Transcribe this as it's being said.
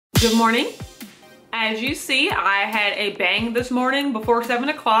Good morning. As you see, I had a bang this morning before 7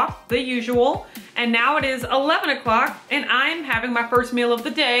 o'clock, the usual, and now it is 11 o'clock and I'm having my first meal of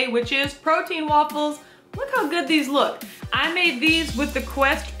the day, which is protein waffles. Look how good these look. I made these with the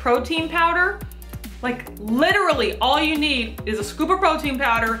Quest protein powder. Like literally all you need is a scoop of protein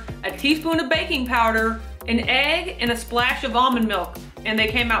powder, a teaspoon of baking powder, an egg, and a splash of almond milk, and they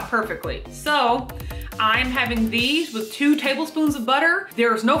came out perfectly. So I'm having these with 2 tablespoons of butter.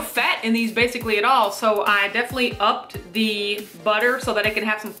 There's no fat in these basically at all, so I definitely upped the butter so that I can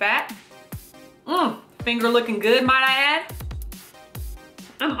have some fat. Finger looking good, might I add.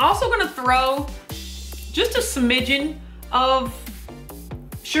 I'm also gonna throw just a smidgen of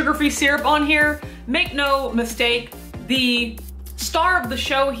sugar-free syrup on here. Make no mistake, the star of the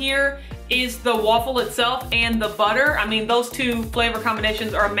show here is the waffle itself and the butter. I mean, those 2 flavor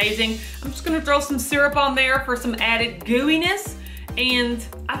combinations are amazing. I'm just gonna throw some syrup on there for some added gooiness. And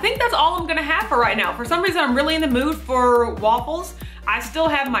I think that's all I'm gonna have for right now. For some reason, I'm really in the mood for waffles. I still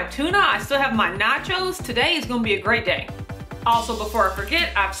have my tuna, I still have my nachos. Today is gonna be a great day. Also, before I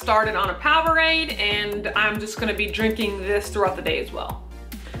forget, I've started on a Powerade and I'm just gonna be drinking this throughout the day as well.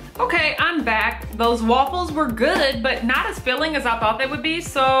 Okay, I'm back. Those waffles were good, but not as filling as I thought they would be.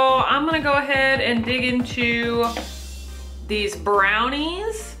 So I'm gonna go ahead and dig into these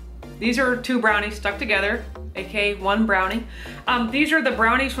brownies. These are 2 brownies stuck together, aka 1 brownie. These are the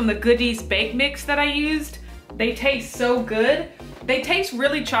brownies from the Dees bake mix that I used. They taste so good. They taste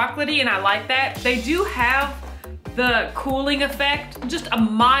really chocolatey and I like that. They do have the cooling effect, just a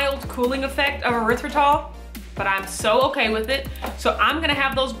mild cooling effect of erythritol, but I'm so okay with it. So I'm gonna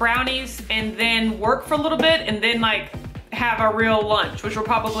have those brownies and then work for a little bit and then like have a real lunch, which will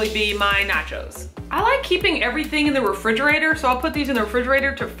probably be my nachos. I like keeping everything in the refrigerator, so I'll put these in the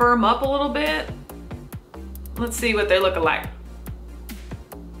refrigerator to firm up a little bit. Let's see what they look like.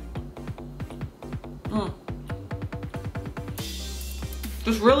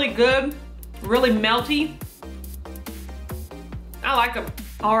 Just really good, really melty. I like them.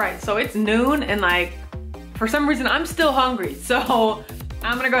 All right, so it's noon and like, for some reason, I'm still hungry. So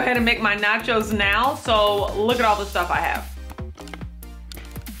I'm gonna go ahead and make my nachos now. So look at all the stuff I have.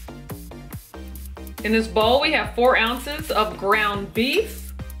 In this bowl, we have 4 ounces of ground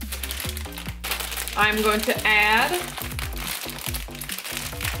beef. I'm gonna add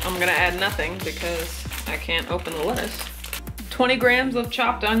nothing because I can't open the lettuce. 20 grams of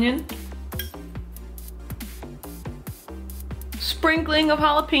chopped onion. Sprinkling of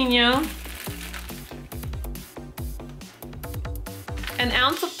jalapeno. An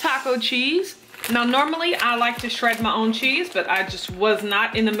ounce of taco cheese. Now normally I like to shred my own cheese, but I just was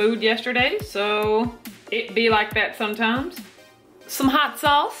not in the mood yesterday, so it be like that sometimes. Some hot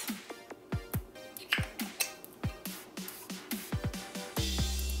sauce.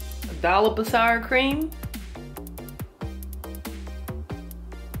 A dollop of sour cream.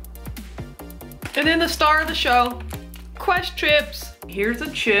 And then the star of the show, Quest chips. Here's a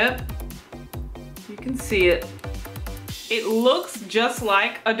chip. You can see it. It looks just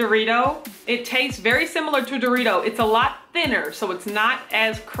like a Dorito. It tastes very similar to a Dorito. It's a lot thinner, so it's not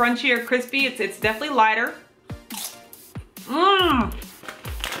as crunchy or crispy. It's definitely lighter. But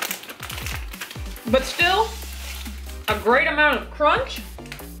still, a great amount of crunch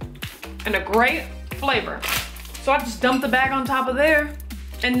and a great flavor. So I just dumped the bag on top of there.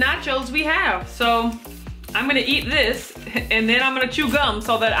 And nachos we have. So I'm gonna eat this and then I'm gonna chew gum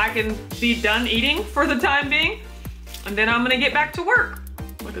so that I can be done eating for the time being. And then I'm gonna get back to work.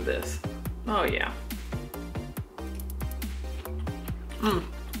 Look at this. Oh yeah.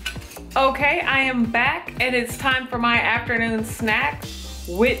 Okay, I am back and it's time for my afternoon snack,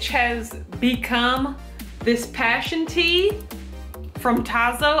 which has become this passion tea from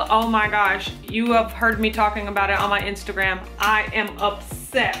Tazo. Oh my gosh, you have heard me talking about it on my Instagram. I am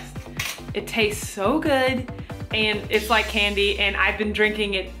obsessed. It tastes so good and it's like candy and I've been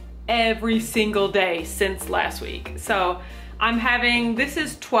drinking it every single day since last week. So I'm having, this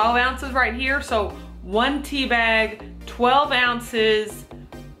is 12 ounces right here. So 1 tea bag, 12 ounces,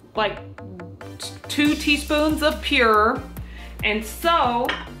 like 2 teaspoons of pure. And so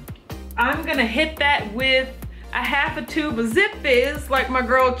I'm gonna hit that with a half a tube of Zip Fizz like my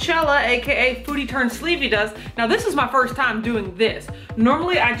girl Chella, aka Foodie Turned Sleevey does. Now this is my first time doing this.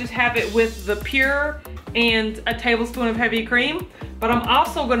 Normally I just have it with the pure and a tablespoon of heavy cream, but I'm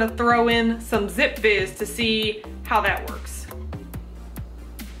also gonna throw in some Zip Fizz to see how that works.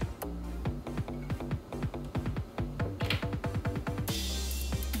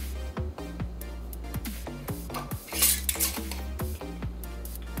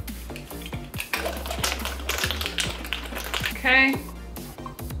 Okay.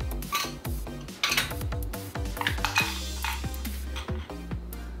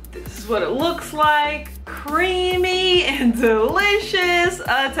 what it looks like. Creamy and delicious.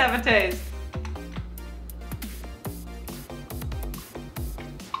 Let's have a taste.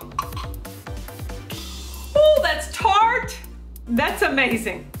 Oh, that's tart. That's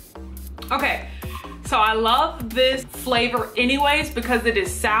amazing. Okay, so I love this flavor anyways because it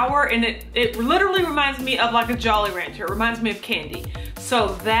is sour and it literally reminds me of like a Jolly Rancher. It reminds me of candy.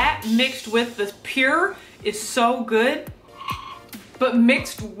 So that mixed with the pure is so good. But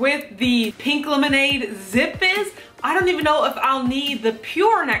mixed with the pink lemonade Zip is, I don't even know if I'll need the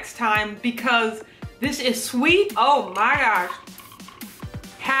pure next time because this is sweet. Oh my gosh.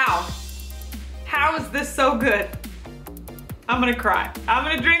 How? How is this so good? I'm gonna cry. I'm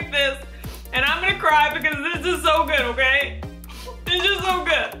gonna drink this and I'm gonna cry because this is so good, okay? It's just so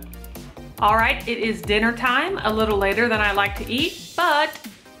good. All right, it is dinner time, a little later than I like to eat, but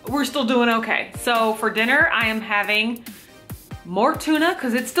we're still doing okay. So for dinner, I am having more tuna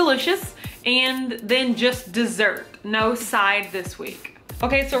because it's delicious, and then just dessert, no side this week.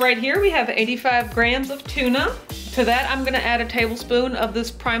 Okay, so right here we have 85 grams of tuna. To that, I'm gonna add a tablespoon of this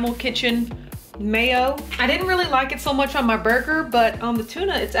Primal Kitchen mayo. I didn't really like it so much on my burger, but on the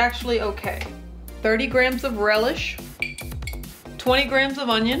tuna, it's actually okay. 30 grams of relish, 20 grams of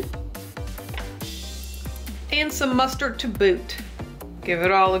onion, and some mustard to boot. Give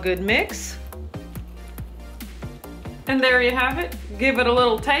it all a good mix. And there you have it. Give it a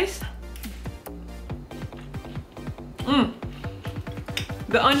little taste.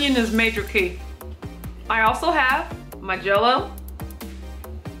 The onion is major key. I also have my Jello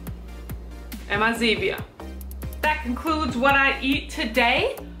and my Zevia. That concludes what I eat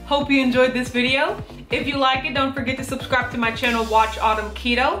today. Hope you enjoyed this video. If you like it, don't forget to subscribe to my channel, Watch Autumn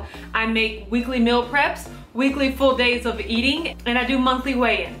Keto. I make weekly meal preps, weekly full days of eating, and I do monthly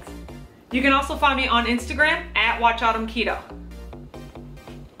weigh-ins. You can also find me on Instagram at watchautumnketo.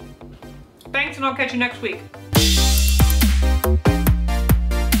 Thanks, and I'll catch you next week.